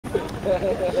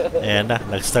Ayan na,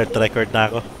 nag-start record na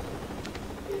ako.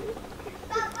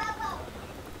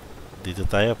 Dito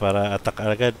tayo para attack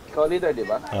agad. Ikaw leader, di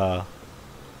ba?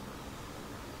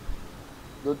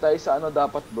 Doon tayo sa ano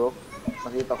dapat, bro.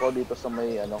 Nakita ko dito sa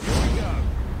may ano.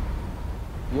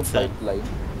 Yung Saan? pipeline.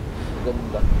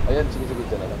 Ganda. Ayan, sige,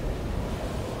 dyan na lang.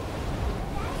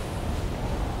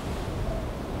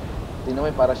 Tingnan mo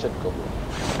yung parachute ko, bro.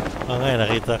 Okay,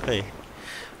 nakita ko eh.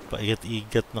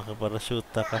 Paigat-igat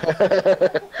nakaparashuta ka.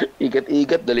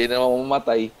 Igat-igat, dali na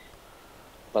mamamatay.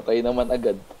 Patay naman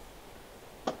agad.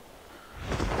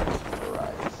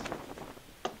 Alright.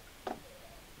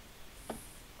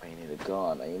 I need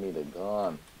a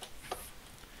gun.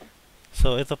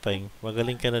 So, ito Peng,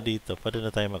 magaling ka na dito. Pwede na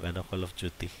tayo mag Call of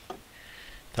Duty.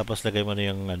 Tapos lagay mo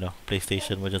na yung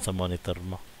PlayStation mo dyan sa monitor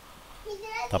mo.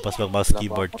 Tapos mag-mouse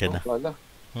keyboard ka na.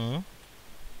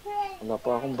 Wala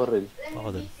pa akong baril. Ako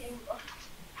din.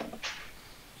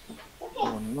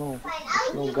 Oh no.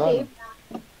 There's no gun.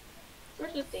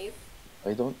 Where's the tape?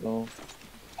 I don't know.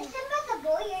 Is it like a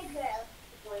boy or girl?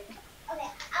 Boy. Okay,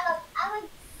 I'm a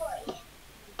boy.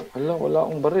 Hala, wala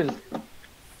akong baril.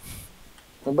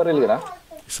 May baril ka na?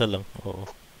 Isa lang, oo.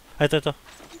 Ay, ito.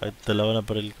 Ay, dalawa na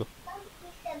baril ko.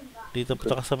 Dito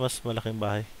punta ka sa mas malaking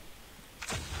bahay.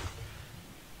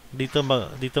 Dito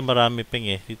marami Peng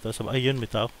eh. Dito sa... Ayun, may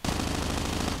tao.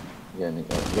 Yan,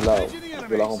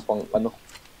 wala akong pang ano.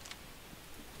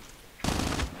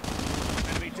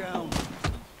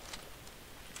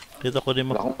 Dito kunin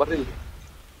mo. Wala akong baril.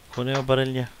 Kunin mo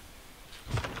baril niya.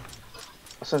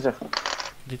 Asan siya?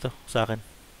 Dito, sa akin.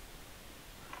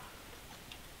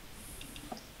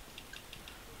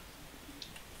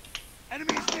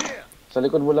 Sa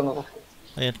likod mo lang ako.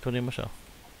 Ayan, kunin mo siya.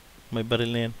 May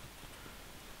baril na yan.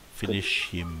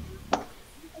 Finish him.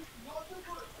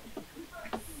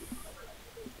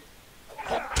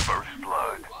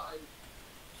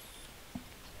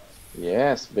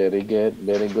 Yes, very good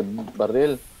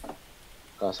baril.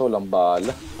 Kaso walang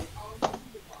bala.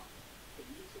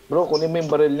 Bro, kunin mo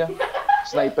yung baril niya.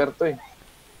 Sniper to eh.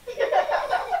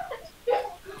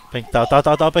 Peng, tao,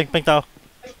 peng, tao.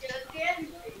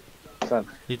 Saan?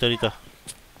 Dito.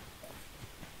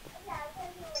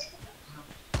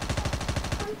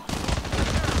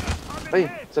 Ay,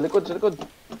 sa likod.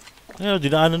 Ayun,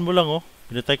 dinaanan mo lang oh.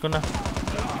 Pinatay ko na.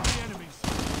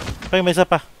 Peng, may isa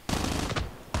pa.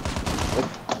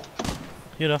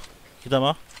 Yun oh. Kita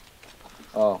mo?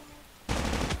 Oo.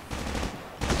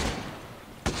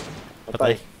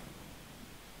 Patay.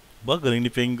 Ba, galing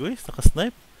ni Penguin.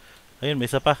 Naka-snipe. Ayun,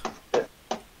 may isa pa.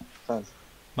 Saan?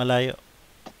 Malayo.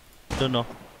 Doon oh.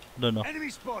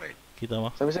 Kita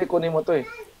mo? Sabi sa'yo, kunin mo to eh.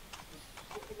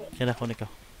 Yan ako, ikaw.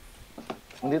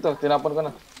 Dito, tinapon ko na.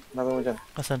 Tinapon mo dyan.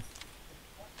 Asan?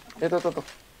 Ito.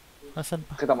 Asan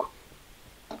pa? Kita mo?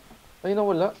 Ay,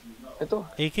 nawala. Ito.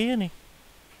 AK yan eh.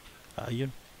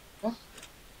 Ayun. Huh?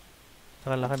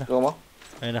 Nakala ka na. Ikaw mo?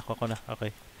 Ayun, ako na.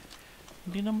 Okay.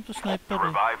 Hindi naman to sniper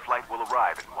eh. Revived flight will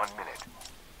arrive in 1 minute.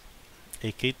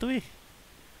 AK to eh.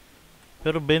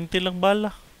 Pero 20 lang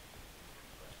bala.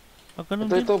 Ganun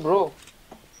din. Ito, bro.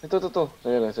 Ito.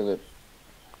 Saglit.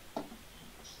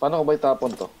 Paano ko ba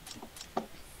itapon to?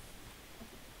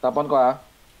 Tapon ko, ha?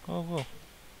 Oo.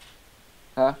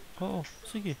 Ha? Oo.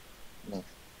 Sige.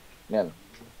 Yan.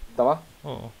 Tama?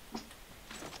 Oo.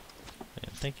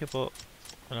 Ayan, thank you po.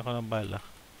 Wala ka ng bala.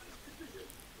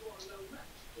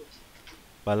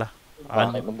 Bala.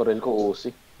 Bakit ng baril ko, usi.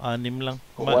 6 lang.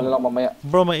 Kukuha na lang mamaya.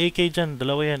 Bro, may AK dyan.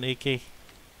 Dalawa yan, AK.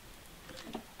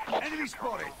 Enemy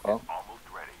spotted. Oh? Almost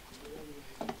ready.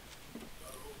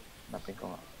 Napin ko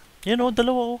nga. Yan oh,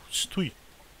 dalawa oh. Uy.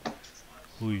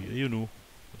 Uy, ayun oh.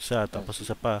 Isa, tapos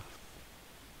isa pa.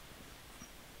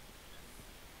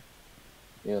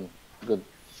 Yun. Good.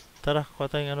 Tara, kuha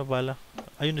tayong bala.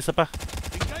 Ayun, isa pa.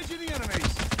 Engaging the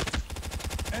enemies.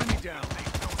 Enemy down.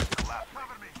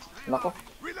 Nako.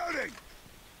 Reloading.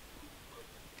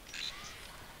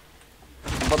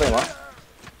 Patay mo?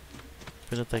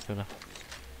 Pinatay ko na.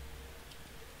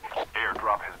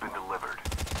 Airdrop has been delivered.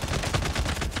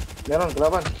 Meron,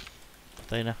 kalaban.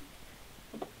 Patay na.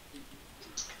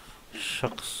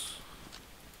 Shucks.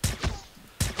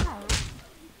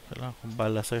 Kailangan kong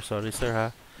bala, sir. Sorry, sir,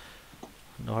 ha.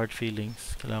 No hard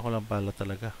feelings. Kailangan ko lang bala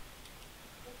talaga.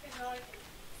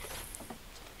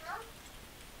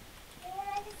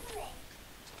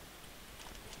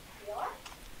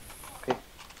 Okay.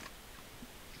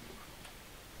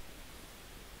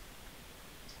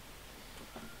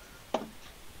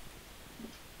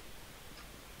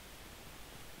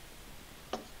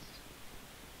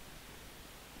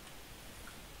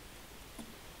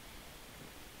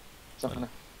 Saan ka na?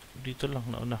 Dito lang,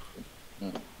 nauna.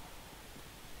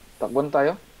 Takban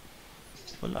tayo.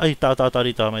 Wala. Ay, tao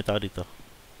dito. May tao dito.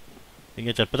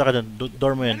 Ingat dyan. Punta ka dyan.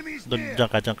 Door mo yan. Enemies Doon, near.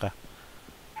 dyan ka.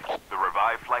 The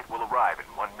revived flight will arrive in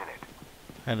 1 minute.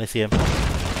 Ayan, I see him.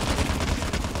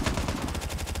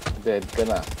 Dead ka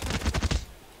na.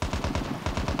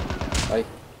 Ay.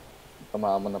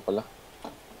 Tamaan mo na pala.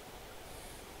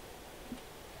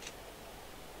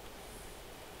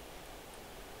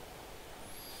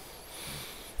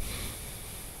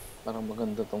 Parang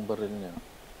maganda tong baril niya.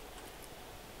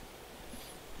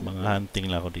 Mga hunting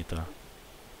lang ako dito.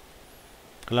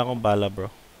 Kailangan kong bala, bro.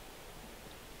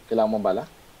 Kailangan mong bala?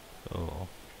 Oo.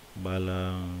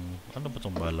 Balang... Ano ba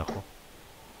tong bala ko?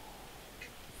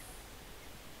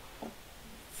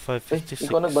 Eh, 556.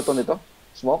 ikaw nagbato nito?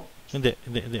 Smoke? Hindi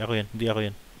ako yan. Hindi ako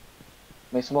yan.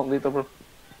 May smoke dito, bro.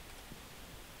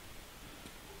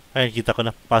 Ayan, kita ko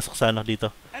na. Pasok sa ano dito.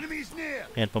 Enemies near.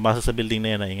 Ayan, pumasok sa building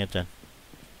na yan. Ingat dyan.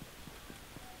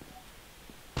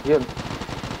 Yun.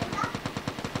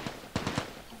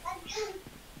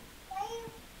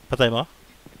 Patay mo?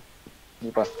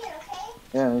 Hindi pa.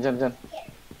 Yan, dyan. And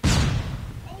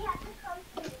you have to come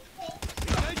to me, okay?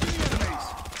 Engaging the enemies.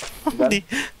 Hindi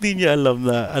di niya alam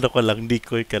na ano ka lang,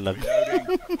 decoy ka lang.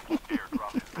 Airdrop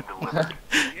has been delivered.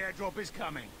 The airdrop is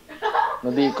coming.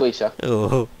 Nadikoy siya.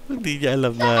 Oo. Hindi niya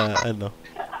alam na ano.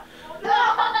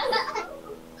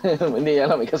 Hindi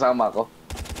alam, may kasama ako.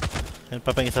 Ayan,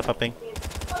 papeng isa, papeng.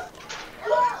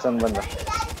 Saan banda?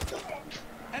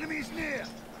 Enemies near.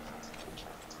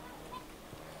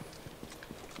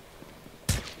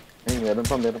 Ay, meron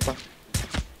pa.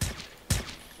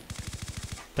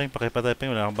 Peng, pakipatay, peng.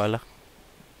 Wala akong bala.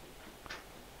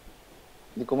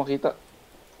 Hindi ko makita.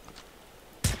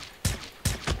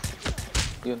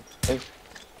 Yun. Ay,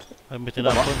 Ay, may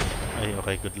tinapon. Ay,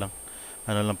 okay, good lang.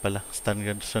 Ano lang pala, stun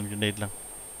grenade lang.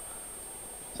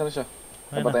 saan na siya?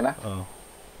 Ayun Napatay na? Oo.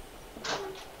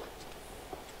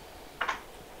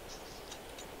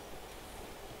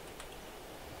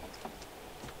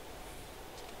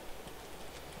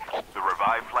 The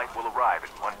revived flight will arrive in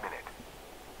 1 minute.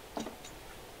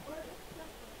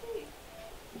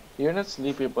 You're not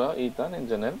sleepy pa, Ethan and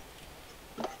Janelle?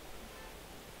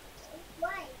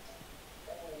 Why?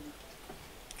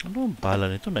 Ano ang bala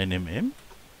nito? 9mm?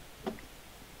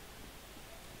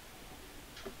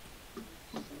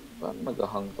 Parang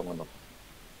nag-ahang tong ano?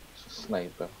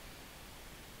 Sniper.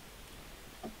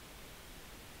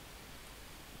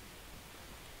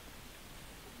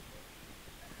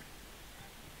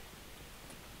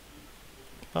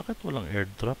 Bakit walang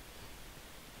airdrop?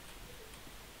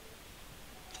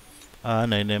 Ah,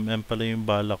 9mm pala yung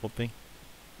bala ko, peng.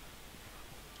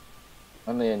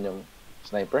 Ano yan yung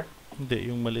sniper? Hindi,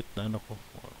 yung malit na ano ko.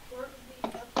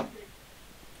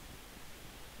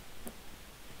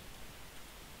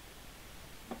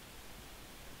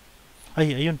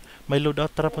 Ay, ayun. May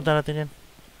loadout. Tara, punta natin yan.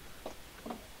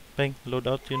 Peng,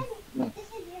 loadout yun. This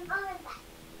is your mom and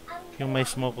dad. Yung may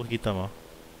smoke ko, kita mo.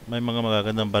 May mga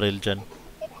magagandang baril dyan.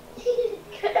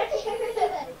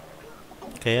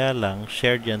 Kaya lang,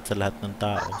 shared yan sa lahat ng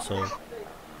tao. So,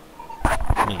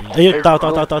 ayun,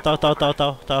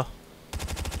 tao.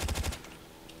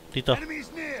 Dito, Enemies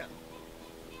near.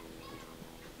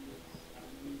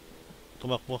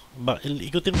 tumakbo.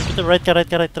 Ikutin mo, right.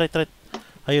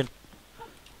 Ayun.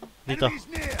 Dito, Enemies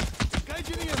near.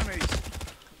 Engaging the enemies.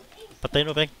 patayin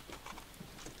mo, Peng.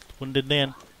 Wounded na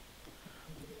yan.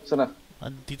 Saan na?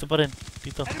 Dito pa rin.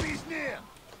 Dito. Enemies near.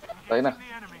 Tayo na. The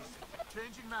enemies.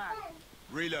 Changing mag.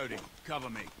 Reloading. Cover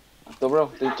me. Ito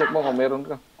bro, check mo kung meron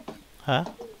ka. Ha?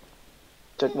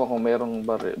 Check mo kung merong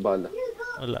bala.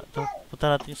 Wala. Ito,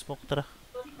 punta natin yung smoke, tara.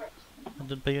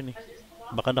 Andun pa yun eh.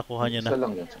 Baka nakuha niya Isa na.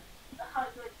 lang yun.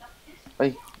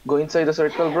 Ay, go inside the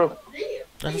circle bro.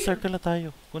 Nasa circle na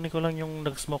tayo. Kunin ko lang yung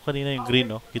nag-smoke kanina, yung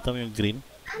green, oh. Kita mo yung green?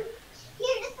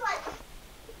 Here, this one.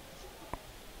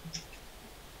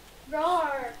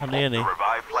 Roar! Ano yan The eh?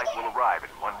 revived flight will arrive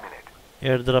in 1 minute.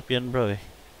 Airdrop yan, bro eh.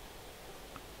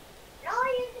 No,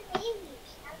 you're the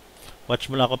baby. Watch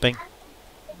mo lang ako, Peng.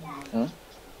 Hmm?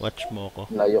 Watch mo ako.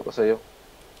 Layo ko sa'yo.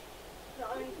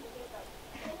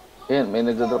 Ayan, may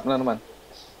nagda-drop na naman.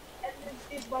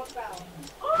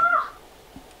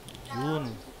 Yun.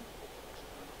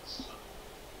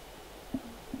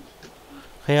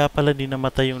 Kaya pala di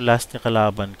namatay yung last niya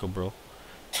kalaban ko, bro.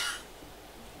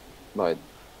 Bakit?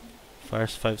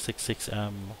 Fires 566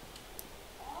 ammo.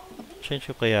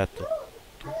 Change ko kaya to.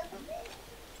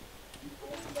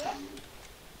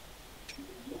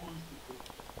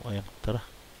 Ayan, tara.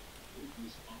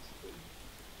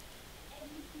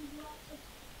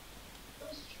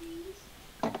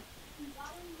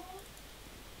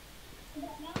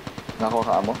 Nakuha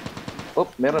ka mo? Oh,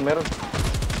 meron.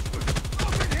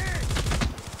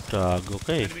 Gago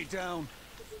ka eh. Enemy down.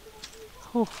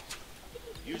 Huh.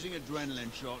 Using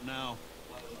adrenaline shot now.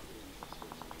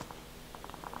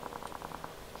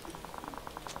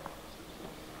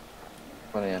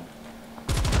 Ano yan?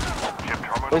 Chip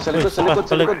terminal. Uy, sa likod, sa Uy, likod,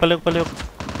 sa likod. palyok.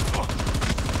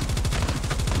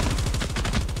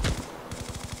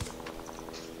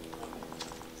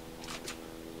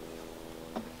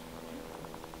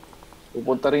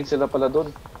 Pupunta rin sila pala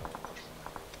doon.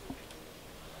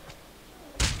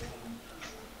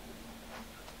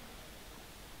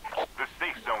 The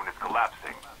safe zone is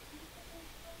collapsing.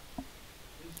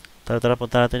 Tara,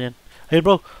 punta natin yan. Ayun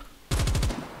bro!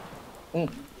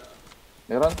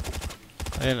 Meron?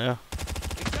 Ayun, ayun.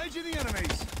 Engaging the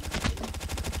enemies.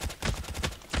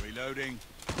 Reloading.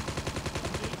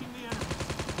 Engaging the enemy.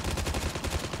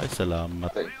 Ay,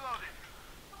 salamat. Okay.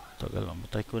 Tagal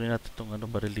mamatay. Kunin natin itong ano,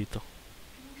 baril dito.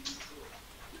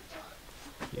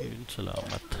 Ayun,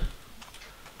 salamat.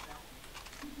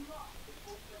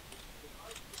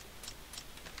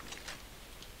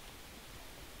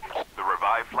 The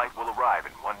revived flight will arrive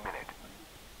in 1 minute.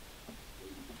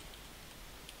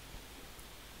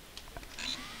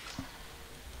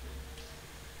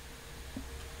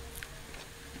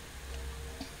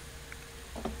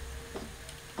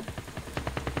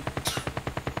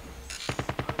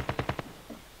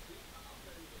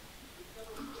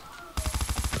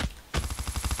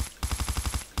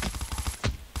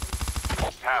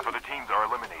 Half of the teams are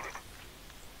eliminated.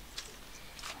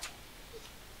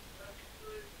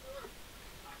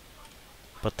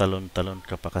 Patalon-talon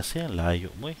ka pa kasi. Ang layo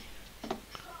mo eh.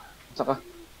 Saka.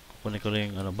 Kunin ko lang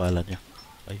yung ano, bala niya.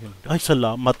 Ayun. Ay,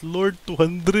 salamat Lord.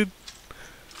 200.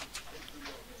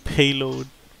 Payload.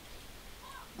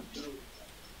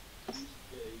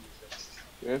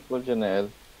 Careful, Janelle.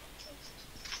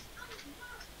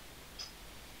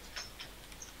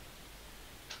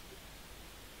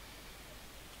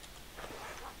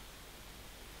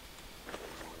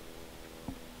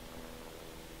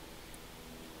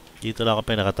 Dito lang ako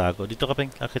pa nakatago. Dito ka,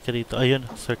 Peng. Akit ka dito. Ayun.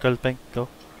 Circle, Peng. Go.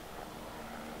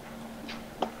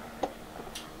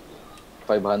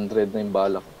 500 na yung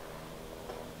bala ko.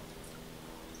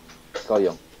 Ikaw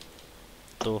yung.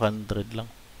 200 lang.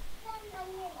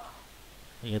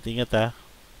 Ingat-ingat ha.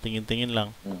 Tingin-tingin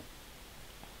lang.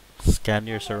 Scan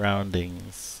your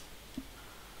surroundings.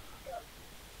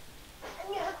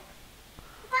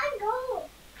 Fine, go.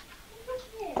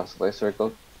 Pasok tayo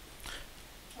circle.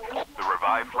 The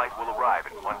revived flight will arrive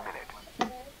in 1 minute.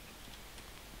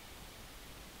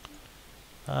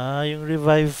 Ah, yung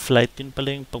revive flight, yun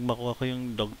pala yung pag makuha ko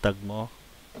yung dog tag mo.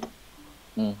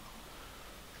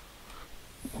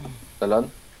 Talon?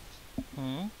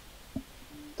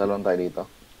 Talon tayo dito.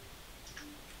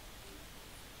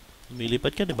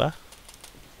 Lumilipad ka, di ba?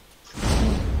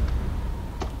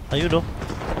 Ayun oh.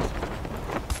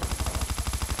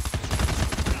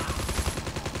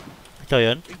 Ikaw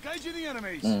yun? Engaging the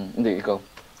enemies. Hindi, ikaw.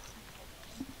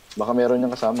 Baka meron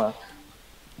niyang kasama.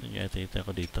 Yun nga, ito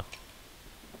ko dito.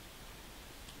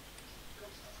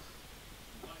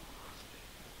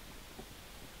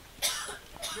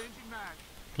 Changing mag.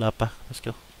 Wala pa. Let's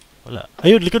go. Wala.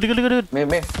 Ayun, likod. Meron.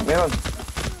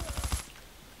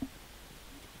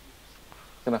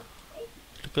 Sino?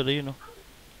 Likod, ayun oh.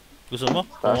 Gusto mo?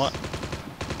 Taas. Oo nga.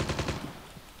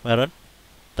 Meron?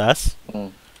 Taas?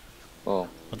 Oo.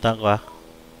 Puntahan ko ha.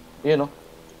 Yun o.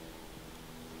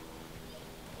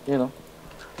 Yun o.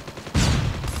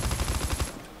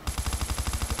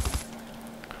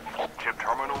 Chip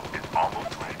terminal is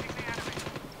almost ready. The enemy.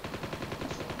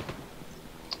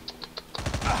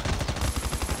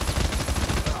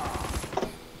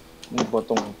 Ano ba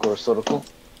tong cursor ko?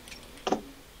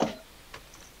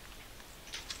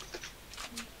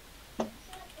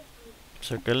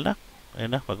 Circle na.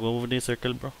 Ayun na. Pag-move na yung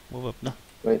circle bro. Move up na.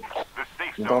 Wait. The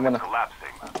safe Dito zone ka is muna.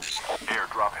 collapsing.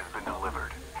 Airdrop has been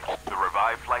delivered. The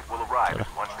revived flight will arrive in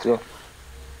 1 Let's minute. go.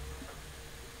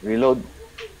 Reload.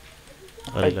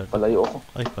 Ay, Reload. palayo ako.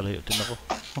 Ay, palayo din ako.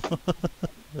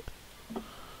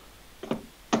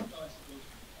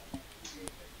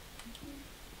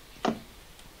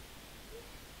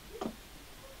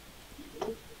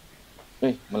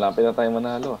 Uy, malapit na tayo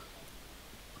manalo ah.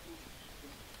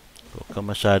 Huwag ka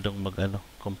masyadong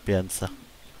kumpiyansa.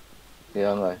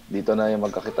 Kaya nga eh. Dito na yung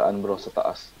magkakitaan bro sa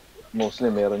taas.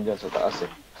 Mostly meron dyan sa taas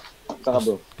eh. Saka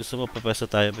bro. Gusto mo pa pwesto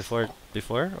tayo before?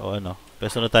 O ano?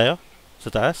 Pwesto na tayo? Sa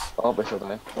taas? Oo, peso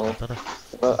tayo. Oo. Tara.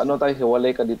 Ano tayo,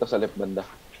 hiwalay ka dito sa left banda.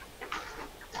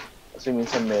 Kasi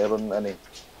minsan meron eh.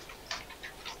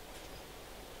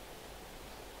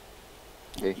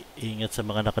 Okay, Ingat sa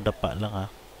mga nakadapa lang ha.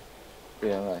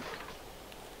 kaya nga eh.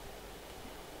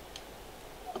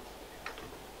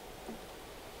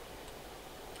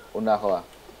 Una ako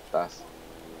Taas.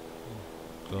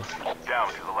 Go. Down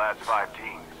to the last 5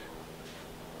 teams.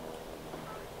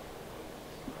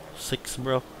 6,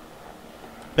 bro.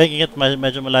 Peng, ingat.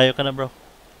 Medyo malayo ka na, bro.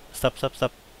 Stop.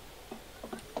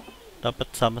 Dapat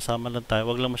sama-sama lang tayo.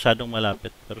 Wag lang masyadong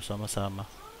malapit, pero sama-sama.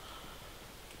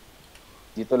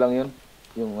 Dito lang yun.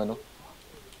 Yung ano.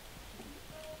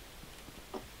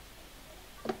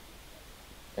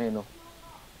 Ayun o.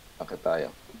 Akit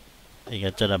tayo.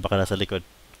 Ingat dyan, baka nasa likod.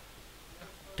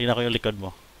 Tingnan ko yung likod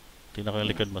mo.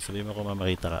 Sabihin mo kung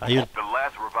makita ka. Ayun. The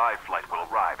last revive flight will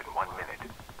arrive in 1 minute.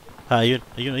 Ayun.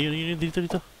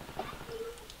 Dito.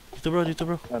 Dito,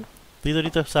 bro. Ano?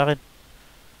 Dito, sa akin.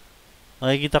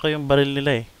 Nakikita ko yung baril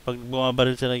nila eh. Pag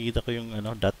bumabaril sila, nakikita ko yung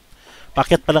dot.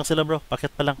 Paket pa lang sila, bro.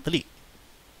 Dali.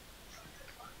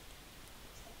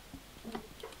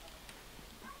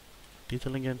 Dito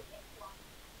lang yan.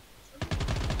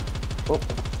 Oh,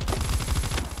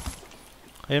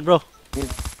 Ayun, bro.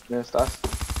 yun sa taas.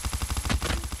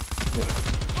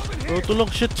 Bro, tulong.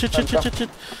 Shit. Saan ka?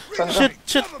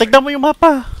 Shit. Tignan mo yung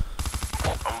mapa.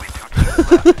 Only 2 teams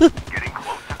left. Getting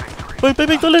close to victory. Hoy,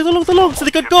 Pemeng, tulong. Sa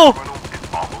likod ko. Terminal is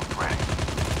almost ready.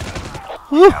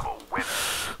 Huh. Have a winner.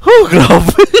 Oh,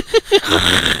 grabe.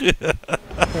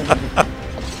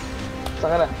 Saan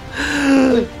ka na?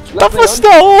 Uy, last Tapos na yun?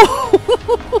 na, oh.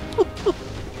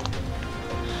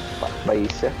 Patay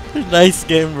siya. Nice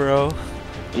game, bro.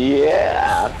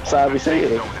 Yeah! Sabi sa'yo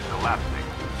eh. Zone is elapsing.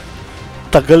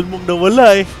 Tagal mong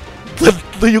nawala eh.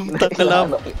 Tatlo yung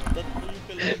kalaban. Ano,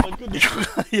 Kalaban ko, di ko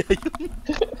kaya yun.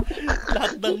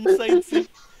 Lahat ng sides eh.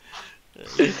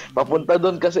 Papunta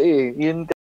doon kasi eh. Yun